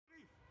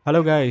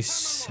Hello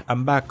guys,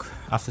 I'm back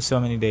after so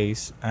many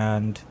days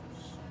and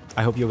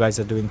I hope you guys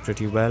are doing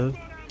pretty well.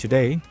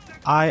 Today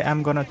I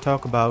am gonna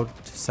talk about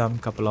some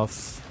couple of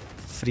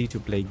free to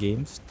play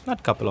games,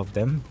 not couple of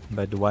them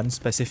but one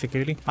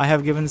specifically. I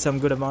have given some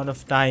good amount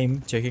of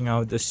time checking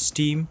out the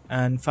Steam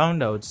and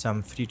found out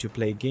some free to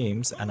play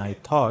games, and I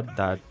thought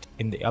that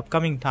in the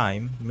upcoming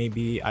time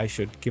maybe I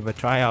should give a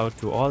try out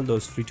to all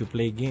those free to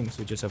play games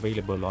which is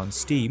available on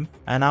Steam,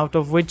 and out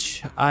of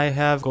which I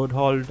have code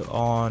hold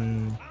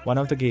on one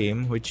of the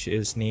game which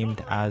is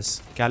named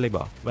as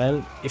Caliber.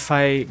 Well, if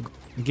I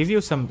give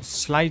you some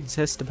slight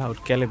zest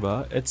about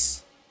Caliber,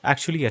 it's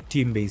actually a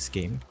team-based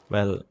game.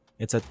 Well,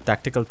 it's a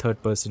tactical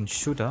third-person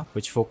shooter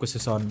which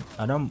focuses on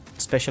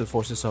special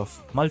forces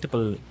of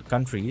multiple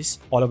countries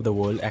all over the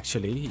world.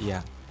 Actually,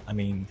 yeah, I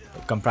mean,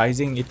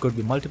 comprising, it could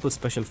be multiple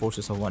special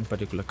forces of one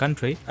particular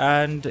country,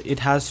 and it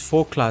has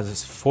four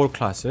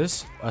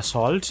classes: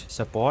 assault,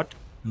 support,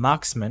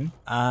 marksman,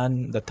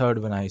 and the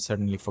third one I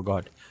suddenly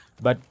forgot.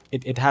 But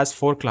it has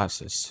four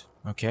classes.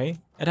 Okay,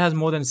 it has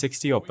more than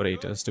 60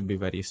 operators to be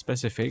very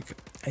specific.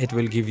 It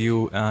will give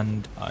you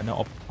an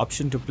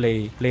option to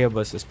play player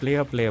versus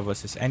player, player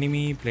versus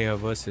enemy, player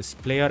versus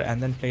player,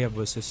 and then player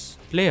versus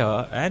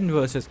player and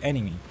versus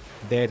enemy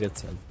there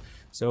itself.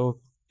 So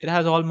it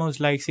has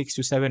almost like 6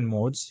 to 7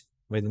 modes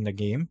within the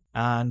game,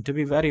 and to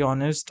be very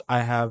honest,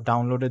 I have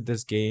downloaded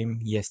this game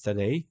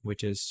yesterday,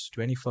 which is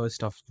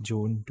 21st of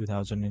June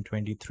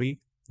 2023.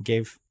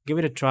 Give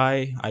it a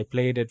try. I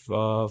played it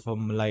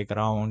from like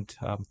around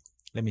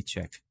let me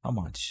check how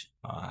much.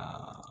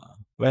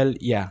 Well,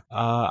 yeah,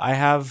 I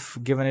have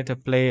given it a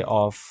play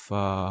of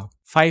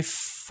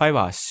 5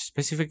 hours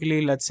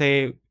specifically. Let's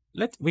say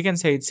we can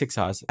say it's 6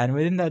 hours, and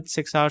within that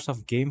 6 hours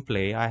of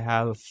gameplay I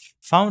have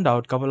found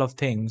out a couple of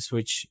things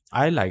which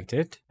I liked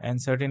it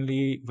and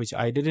certainly which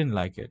I didn't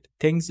like it.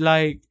 Things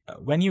like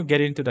when you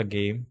get into the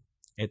game,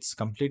 it's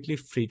completely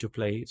free to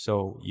play,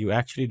 so you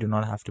actually do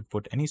not have to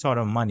put any sort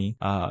of money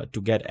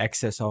to get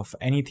access of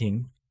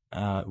anything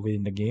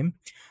within the game.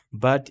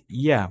 But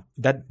yeah,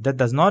 that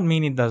does not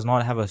mean it does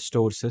not have a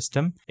store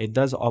system. It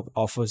does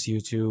offers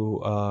you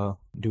to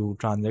do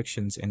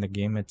transactions in the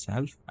game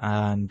itself,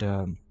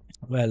 and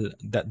well,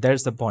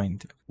 there's the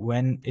point.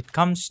 When it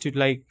comes to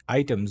like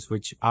items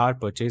which are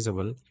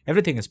purchasable,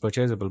 everything is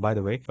purchasable by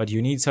the way, but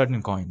you need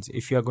certain coins.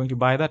 If you are going to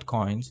buy that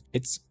coins,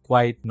 it's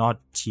quite not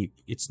cheap.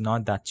 It's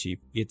not that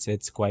cheap.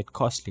 It's quite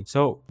costly.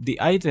 So the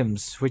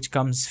items which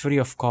comes free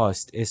of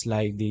cost is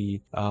like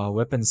the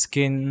weapon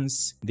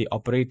skins, the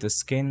operator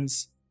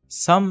skins.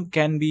 Some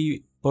can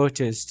be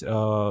purchased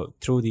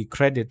through the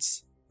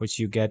credits which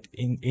you get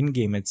in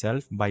game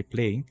itself by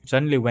playing.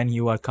 Suddenly when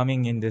you are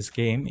coming in this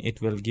game,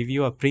 it will give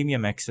you a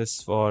premium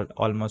access for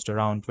almost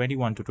around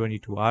 21 to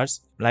 22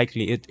 hours.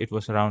 Likely it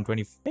was around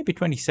 20, maybe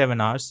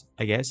 27 hours,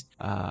 I guess.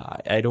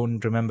 I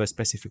don't remember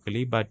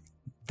specifically, but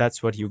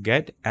that's what you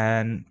get.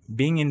 And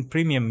being in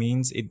premium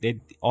means it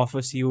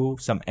offers you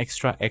some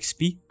extra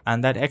XP,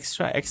 and that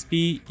extra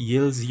XP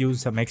yields you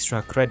some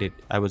extra credit,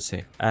 I would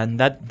say, and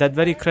that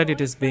very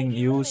credit is being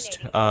used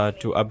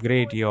to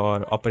upgrade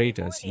your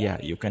operators. Yeah,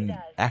 you can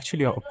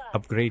actually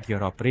upgrade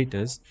your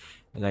operators,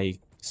 like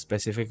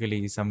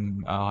specifically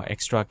some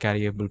extra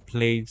carryable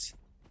plates,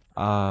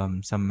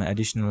 some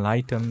additional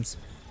items.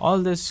 All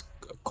this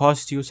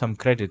cost you some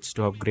credits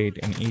to upgrade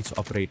in each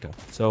operator.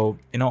 So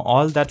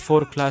all that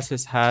 4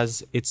 classes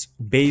has its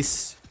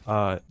base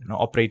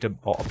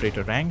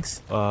operator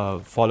ranks,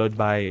 followed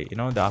by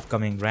the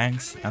upcoming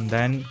ranks, and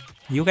then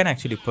you can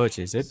actually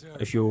purchase it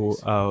if you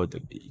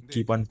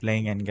keep on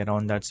playing and get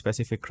on that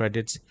specific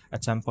credits.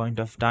 At some point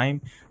of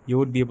time you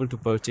would be able to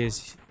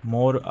purchase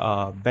more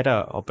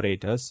better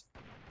operators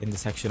in the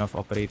section of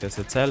operators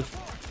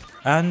itself.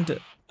 And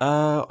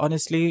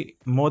honestly,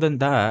 more than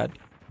that,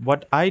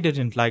 what I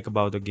didn't like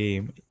about the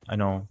game,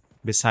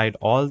 beside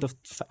all the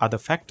other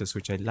factors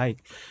which I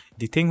like,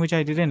 the thing which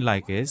I didn't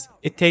like is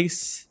it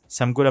takes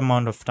some good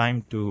amount of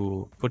time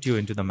to put you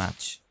into the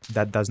match.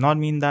 That does not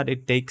mean that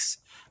it takes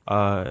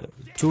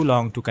too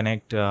long to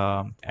connect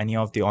any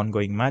of the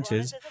ongoing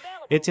matches.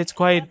 It's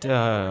quite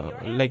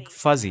like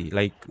fuzzy.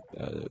 Like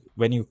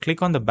when you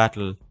click on the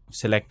battle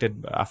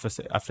selected,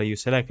 after you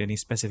select any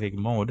specific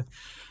mode,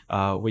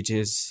 which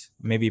is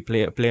maybe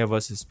player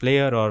versus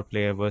player or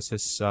player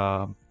versus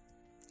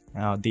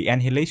the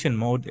annihilation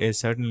mode is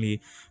certainly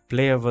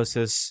player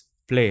versus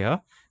player,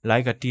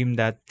 like a team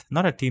that,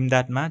 not a team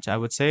that match, I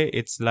would say.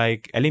 It's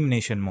like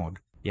elimination mode,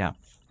 yeah,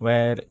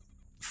 where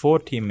 4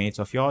 teammates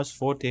of yours,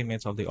 4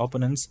 teammates of the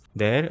opponents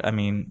there. I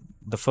mean,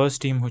 the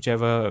first team,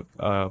 whichever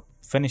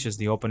finishes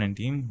the opponent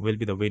team, will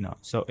be the winner.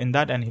 So in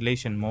that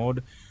annihilation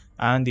mode,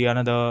 and the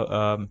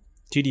another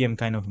TDM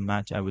kind of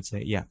match, I would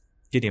say, yeah,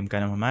 TDM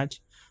kind of a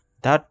match,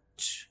 that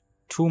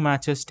 2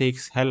 matches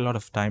takes hell lot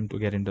of time to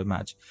get into the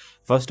match.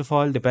 First of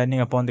all,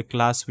 depending upon the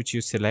class which you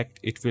select,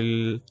 it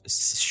will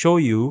show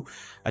you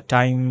a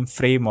time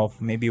frame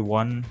of maybe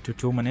 1 to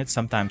 2 minutes,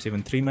 sometimes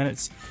even 3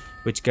 minutes.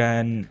 which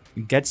can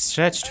get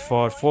stretched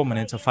for 4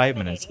 minutes or 5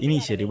 minutes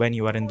initially when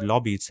you are in the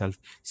lobby itself.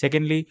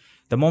 Secondly,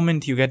 the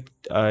moment you get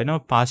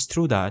pass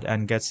through that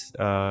and gets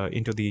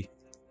into the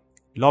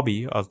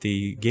lobby of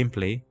the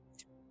gameplay,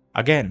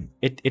 again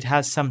it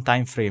has some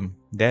time frame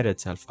there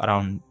itself,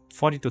 around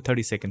 40 to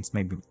 30 seconds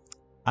maybe.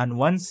 And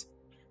once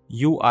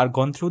you are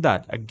gone through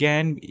that,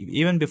 again,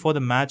 even before the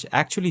match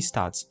actually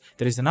starts,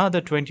 there is another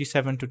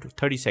 27 to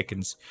 30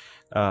 seconds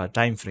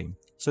time frame.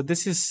 So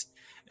this is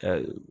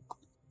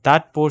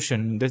that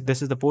portion.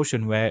 This is the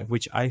portion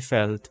which I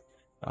felt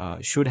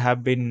should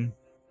have been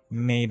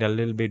made a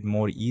little bit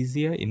more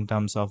easier in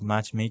terms of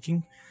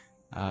matchmaking.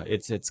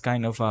 It's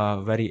kind of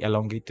a very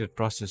elongated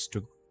process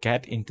to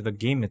get into the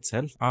game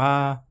itself.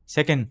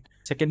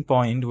 Second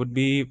point would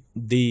be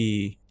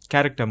the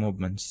character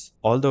movements.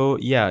 Although,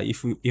 yeah,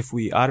 if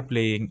we are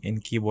playing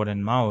in keyboard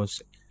and mouse,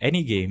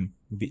 any game,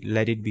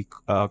 let it be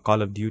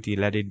Call of Duty,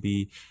 let it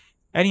be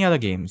any other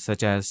game,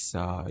 such as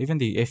even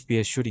the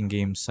FPS shooting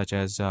games such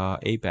as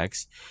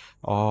Apex,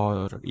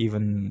 or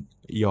even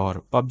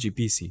your PUBG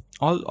PC,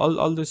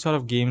 all those sort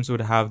of games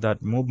would have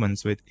that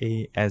movements with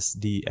A, S,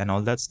 D and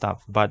all that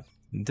stuff. But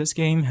this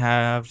game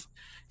have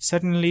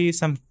certainly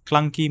some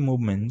clunky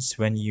movements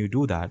when you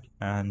do that.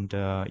 And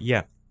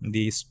yeah,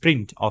 the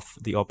sprint of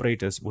the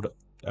operators would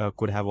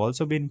could have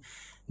also been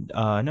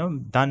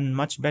done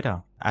much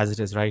better as it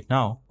is right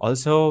now.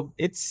 Also,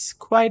 it's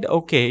quite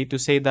okay to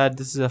say that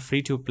this is a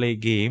free-to-play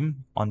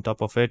game on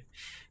top of it,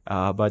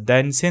 but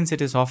then since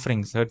it is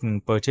offering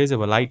certain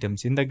purchasable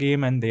items in the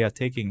game and they are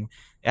taking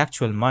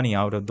actual money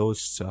out of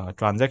those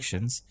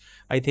transactions,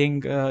 I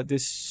think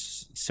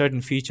this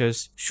certain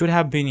features should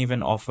have been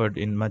even offered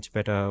in much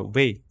better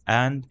way.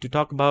 And to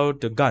talk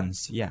about the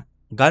guns, yeah,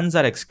 guns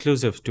are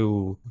exclusive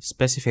to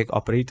specific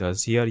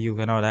operators. Here you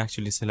cannot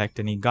actually select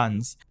any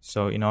guns,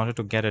 so in order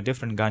to get a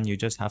different gun you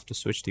just have to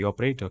switch the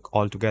operator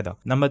altogether.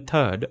 Number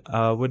third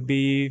would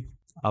be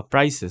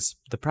prices.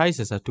 The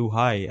prices are too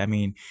high. I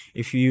mean,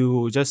 if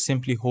you just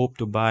simply hope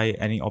to buy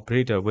any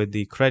operator with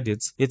the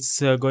credits,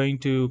 it's going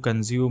to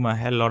consume a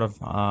hell lot of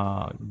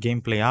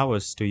gameplay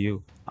hours to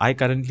you. I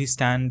currently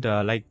stand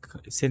like,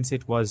 since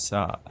it was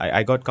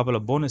I got a couple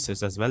of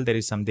bonuses as well. There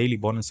is some daily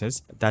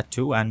bonuses, that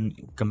too,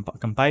 and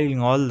compiling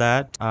all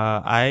that,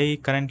 I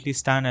currently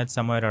stand at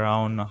somewhere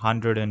around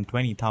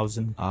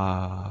 120,000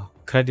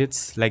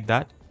 credits, like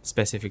that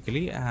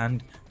specifically.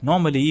 And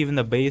normally even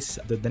the base,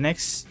 the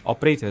next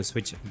operators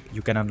which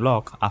you can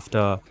unlock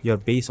after your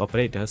base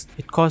operators,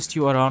 it costs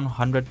you around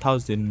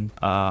 100,000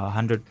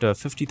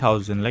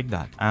 150,000, like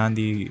that. And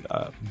the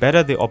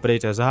better the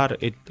operators are,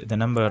 the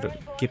number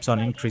keeps on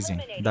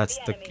increasing. That's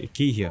the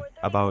key here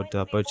about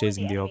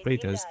purchasing the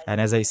operators.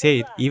 And as I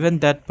said, even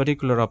that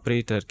particular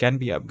operator can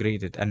be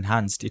upgraded,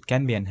 enhanced. It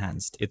can be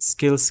enhanced, its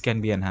skills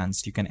can be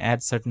enhanced, you can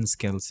add certain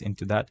skills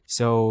into that,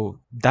 so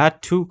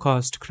that too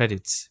cost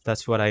credits.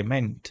 That's what I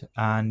meant.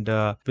 And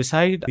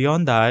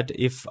beyond that,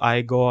 if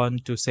I go on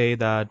to say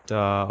that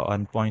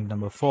on point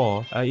number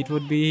 4, it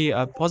would be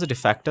a positive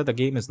factor. The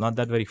game is not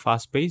that very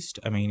fast paced.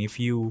 I mean, if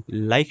you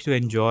like to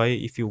enjoy,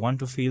 if you want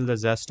to feel the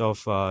zest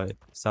of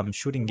some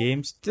shooting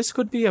games, this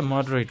could be a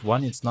moderate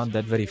one. It's not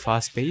that very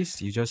fast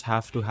paced. You just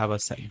have to have a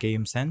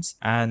game sense.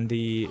 And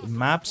the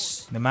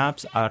maps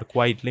are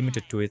quite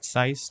limited to its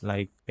size.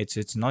 Like,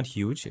 it's not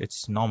huge,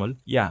 it's normal.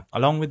 Yeah,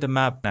 along with the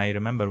map, I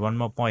remember one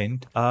more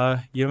point.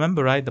 You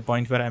remember, right, the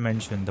point where I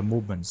mentioned the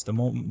movements. The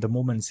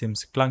movement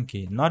seems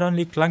clunky. Not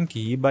only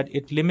clunky, but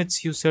it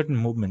limits you certain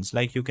movements.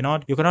 Like, you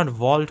cannot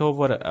vault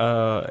over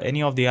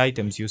any of the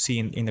items you see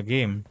in the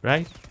game,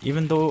 right?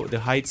 Even though the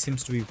height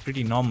seems to be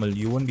pretty normal,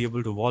 you won't be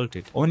able to vault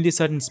it. Only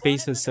certain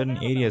spaces, certain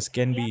areas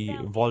can be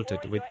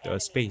vaulted with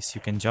space.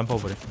 You can jump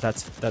over it.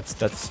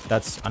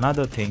 That's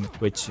another thing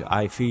which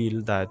I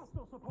feel that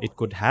it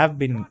could have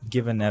been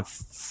given a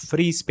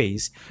free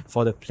space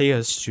for the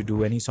players to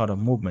do any sort of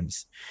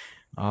movements.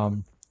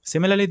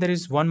 Similarly, there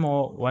is one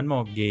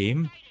more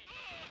game,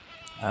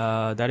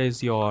 that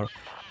is your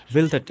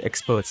Wilted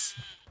Experts.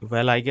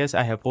 Well, I guess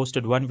I have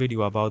posted one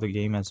video about the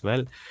game as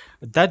well.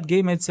 That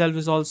game itself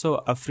is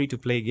also a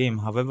free-to-play game.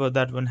 However,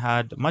 that one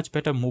had much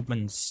better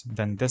movements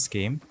than this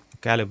game,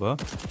 Caliber.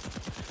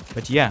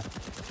 But yeah,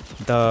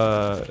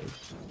 the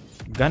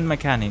gun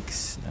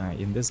mechanics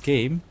in this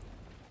game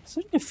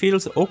certainly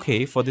feels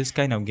okay for this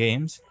kind of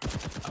games.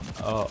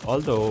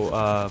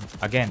 Although,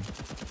 again,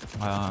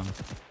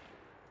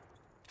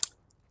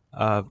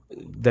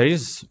 there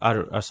is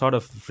a sort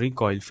of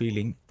recoil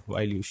feeling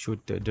while you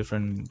shoot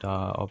different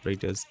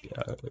operators,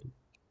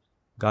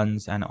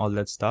 guns and all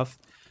that stuff.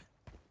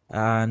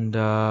 And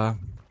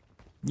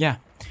yeah,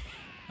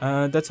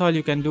 that's all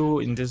you can do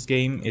in this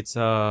game. It's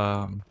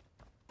a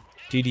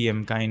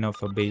TDM kind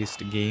of a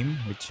based game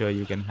which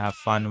you can have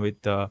fun with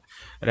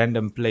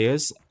random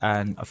players.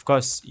 And of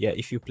course, yeah,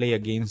 if you play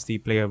against the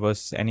player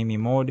versus enemy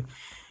mode,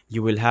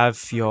 you will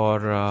have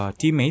your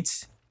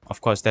teammates.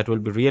 Of course, that will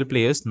be real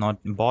players, not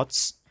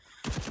bots.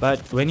 But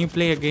when you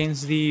play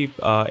against the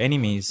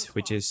enemies,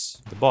 which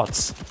is the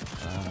bots,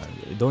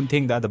 don't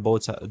think that the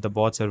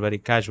bots are very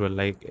casual.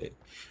 Like,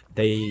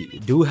 they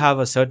do have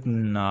a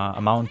certain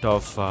amount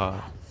of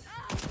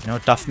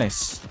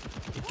toughness.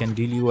 It can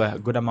deal you a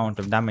good amount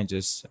of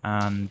damages,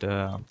 and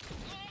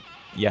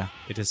yeah,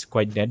 it is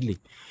quite deadly.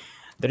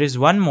 There is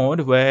one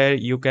mode where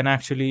you can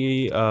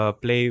actually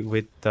play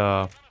with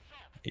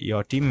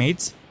your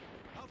teammates.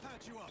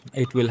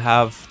 It will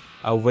have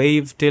a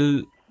wave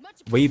till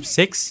wave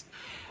 6,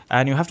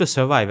 and you have to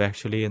survive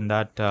actually in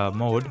that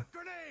mode.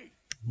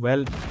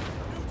 Well,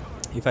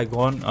 if I go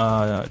on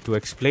to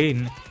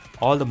explain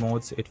all the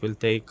modes, it will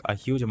take a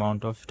huge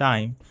amount of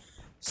time.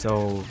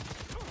 So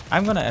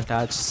I'm gonna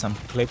attach some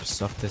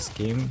clips of this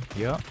game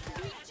here.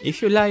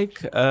 If you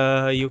like,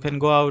 you can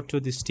go out to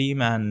the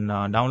Steam and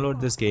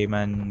download this game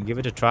and give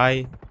it a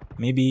try.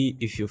 Maybe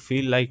if you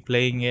feel like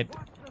playing it,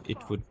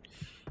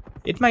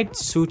 it might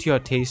suit your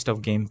taste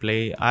of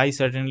gameplay. I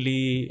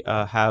certainly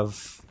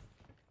have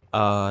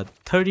a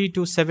 30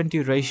 to 70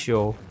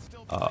 ratio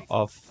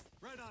of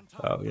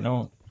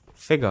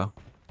figure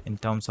in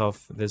terms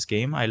of this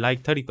game. I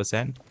like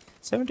 30%.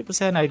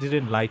 70% I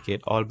didn't like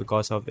it, all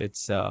because of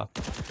its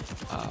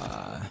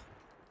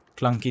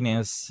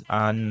clunkiness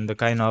and the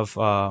kind of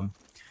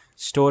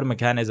store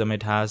mechanism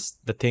it has.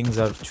 The things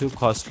are too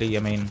costly. I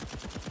mean,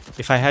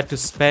 if I had to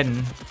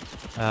spend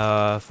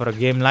for a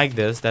game like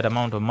this that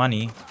amount of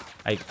money,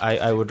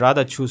 I would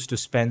rather choose to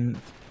spend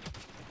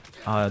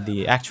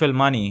the actual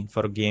money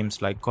for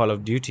games like Call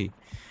of Duty,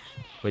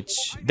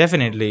 which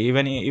definitely,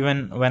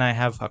 even when I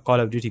have a Call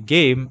of Duty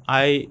game,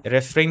 I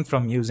refrain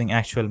from using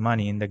actual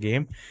money in the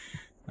game.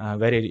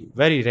 Very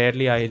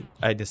rarely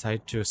I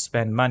decide to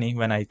spend money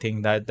when I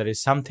think that there is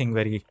something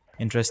very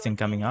interesting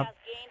coming up.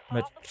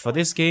 But for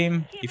this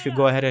game, if you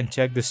go ahead and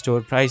check the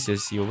store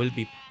prices, you will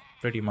be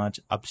pretty much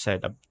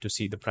upset to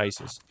see the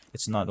prices.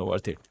 It's not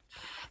worth it.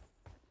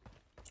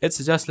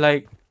 It's just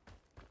like,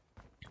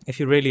 if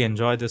you really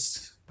enjoy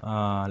this,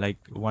 like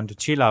want to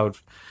chill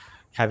out,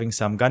 having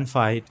some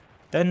gunfight,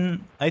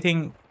 then I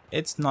think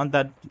it's not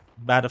that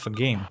bad of a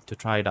game to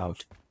try it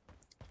out.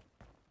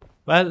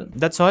 Well,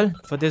 that's all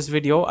for this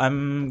video.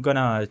 I'm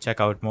gonna check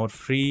out more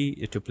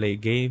free to play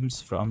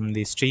games from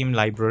the Steam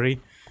library,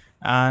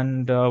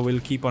 and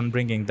we'll keep on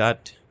bringing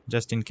that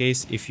just in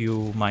case. If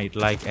you might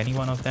like any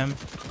one of them,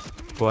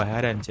 go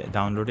ahead and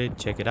download it,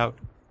 check it out.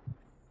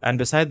 And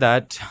beside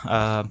that,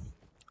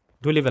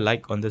 do leave a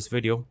like on this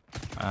video.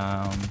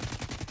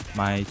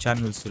 My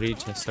channel's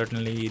reach has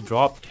certainly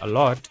dropped a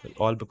lot,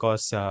 all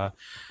because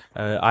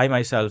I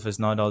myself is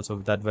not also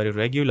that very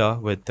regular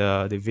with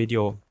the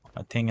video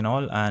thing and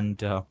all,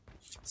 and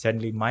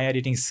sadly my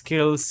editing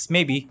skills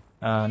maybe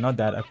not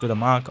that up to the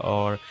mark,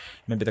 or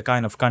maybe the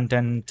kind of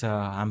content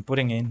I'm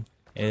putting in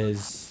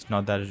is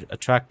not that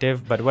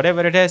attractive. But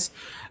whatever it is,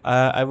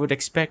 I would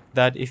expect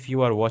that if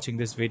you are watching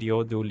this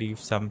video, do leave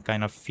some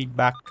kind of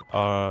feedback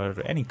or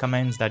any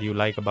comments that you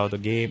like about the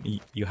game,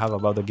 you have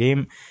about the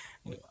game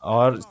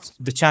or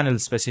the channel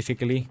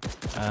specifically.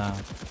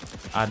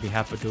 I'd be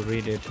happy to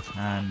read it,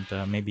 and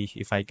maybe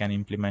if I can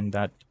implement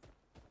that,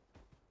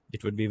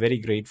 it would be very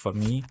great for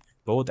me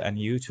both and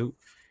you too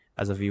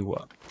as a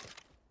viewer.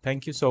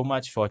 Thank you so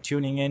much for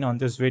tuning in on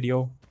this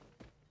video.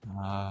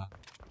 Have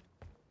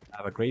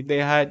a great day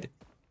ahead.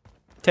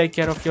 Take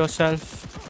care of yourself.